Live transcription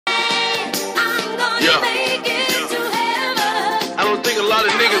I don't think a lot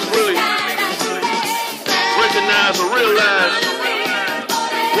of niggas really recognize or realize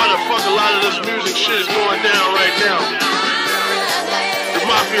why the fuck a lot of this music shit is going down right now. The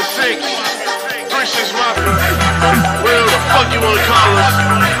Mafia 6ix, 6ix Mafia, whatever the fuck you wanna call us.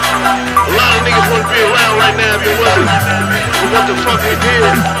 A lot of niggas wouldn't be around right now if it wasn't for what the fuck we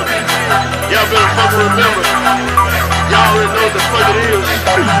did. Y'all better fucking remember. Y'all already know what the fuck it is.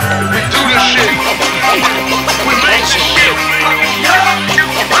 We do this shit. We make this shit. You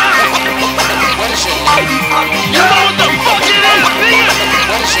know what the fuck it is, nigga?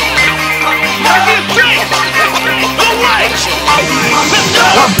 Mafia 6ix. Lil Wyte. Let's go.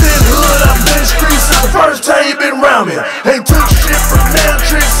 I've been hood, I've been streets since the first time you been around me. Ain't took shit from damn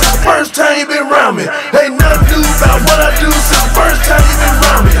tricks since the first time you been around me. Ain't nothing new about what I do since the first time you been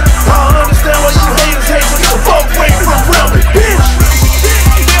around me. I don't understand why you haters hate, so get the fuck away from around me, bitch.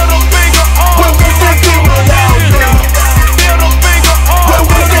 Middle finger up. What would they do without me? Middle finger up. What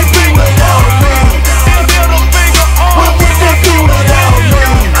would they do without me? Middle finger up. What would they do without me?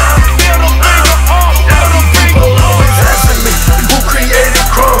 Middle finger up. People always asking me, who created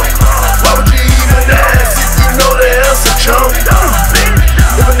crime? Why would you even ask if you know the answer, chump?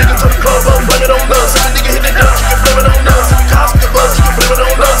 If a nigga turn the club up, blame it on us. If a nigga hit the dance, you can blame it on us. If he cops the bus, you can blame it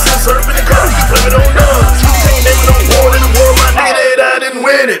on us. If surf in the car, you can blame it on us. You can't name it on war in the war, my nigga, that I didn't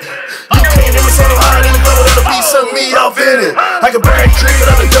win it. You can't name it so hard in the club, that'll be something me off in it. I can brag trick, but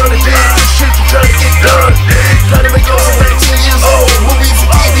I done done it, dig. This shit you trying to get done, dig. Trying to make us 19 years old, movies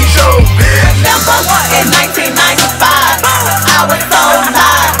and TV shows, bitch. Remember in 1995, I was so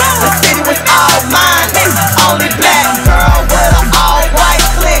high, the city was all mine. Only black girl with an all-white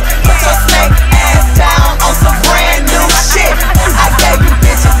clique. Put your snake ass down on some brand new shit. I gave you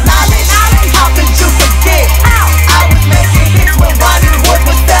bitches knowledge, how could you forget? I was making hits when Ronnie Wood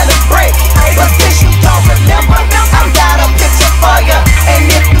would celebrate. But since you don't remember, I got a picture for ya. And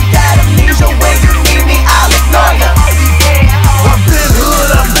if you got amnesia when you need me, I'll ignore ya. I've been hood,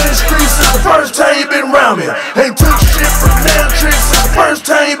 I've been streets since the first time you been around me. Ain't took shit from damn tricks since the first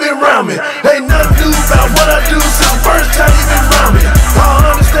time you been around me. Ain't nothing new about what I do since the first time you been around me. I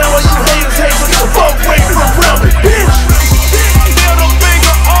don't understand why you haters hate, so get the fuck away from around me, bitch. Middle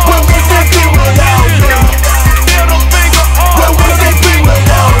finger up. What would they do without me? Middle finger up. What would they do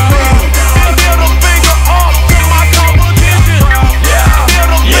without me? Middle finger up to my competition.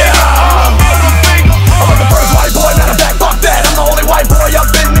 Middle finger up. Middle finger up. I'm the first white boy, matter of fact, fuck that. I'm the only white boy up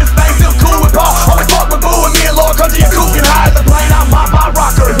in this thing, still cool with Paul. Always fuck with Boo and me and Lord, cause you cool and high as a plane. I'm my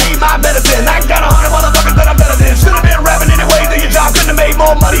rocker, need my medicine. I got 100 motherfuckers that I'm better than. Should've been rapping anyway, then your job couldn't have made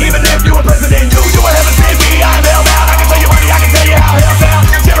more money, even if you were president. You would haven't seen me, I'm hellbound. I can tell you money, I can tell you how hell sound.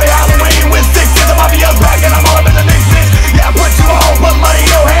 Jerry Halloween with 6 kids, the Mafia's back, and I'm all up in the mix, bitch. Yeah, I put you on, put money in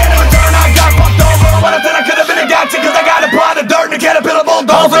your hand. In return, I got fucked over. When I said I could've been a gotcha, cause I got applied the dirt and the caterpillar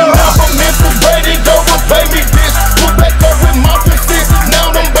bulldozer. From Memphis, ready, go pay me, bitch. Put back up with Mafia 6.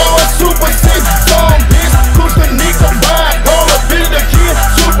 Now them boys super sick. Some bitch, Kustanika, ride, gonna be the kid.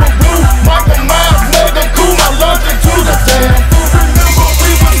 Super rude, Michael Myers, mega cool. My lunch into the damn food. Remember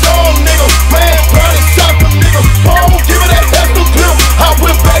we was young niggas, man, bloody soccer niggas. Oh, give me that pistol clip. I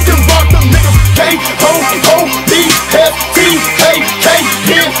went back and rocked them niggas.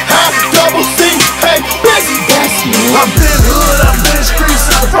 K-O-O-D-H-K-K-N-I-double-C. Hey, bitch, that's me. I've been hood, I've been streets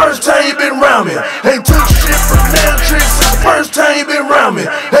since the first time you been around me. Ain't took shit from damn tricks since the first time you been around me.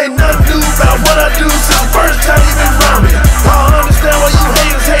 Ain't nothing new about what I do since the first time you been around me. I don't understand why you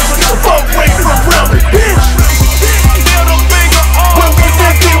haters hate, so get the fuck away from around me, bitch. Middle finger up. What would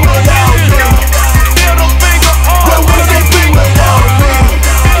they do without me? Middle finger up. What would they do without me?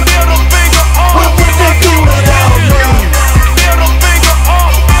 Middle finger up. What would they do without me? Middle finger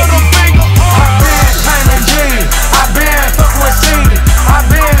up. Middle finger up. I've been claiming G, I've been fucking with C, I've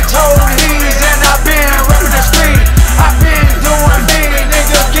been told he's and I've been rapping the street. I've been doing me,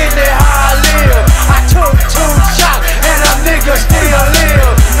 nigga, getting it how I live. I took 2 shots and them niggas still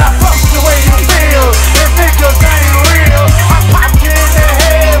live. Now fuck the way you feel, if niggas ain't real. I pop you in the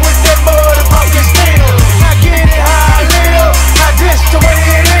head with that motherfucking steel. Now get it how I live, now this the way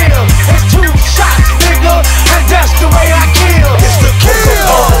it is. It's 2 shots, nigga, and that's the way I kill. It's the kill.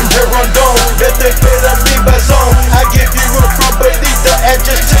 Rondon, desde espera mi bazón. I give you a property, the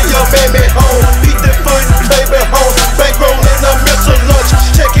address to your mammy home. Beat the foot, baby home. Bankrolling a missile lunch,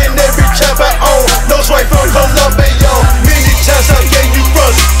 checking every chap I own. No swipe from Columbia. Many times I gave you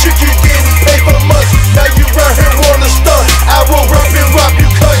fronts, trick you didn't pay for much. Now you right here wanna stunt. I will rap and rob you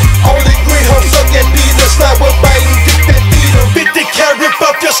cut. Only greenhouse suck that beat, the slide with biting, dick that beat 50 carat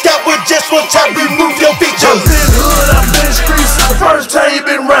off your scalp with just one time, remove your features. I've been hood, I've been streets since the first time you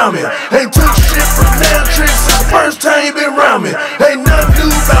been around me. Ain't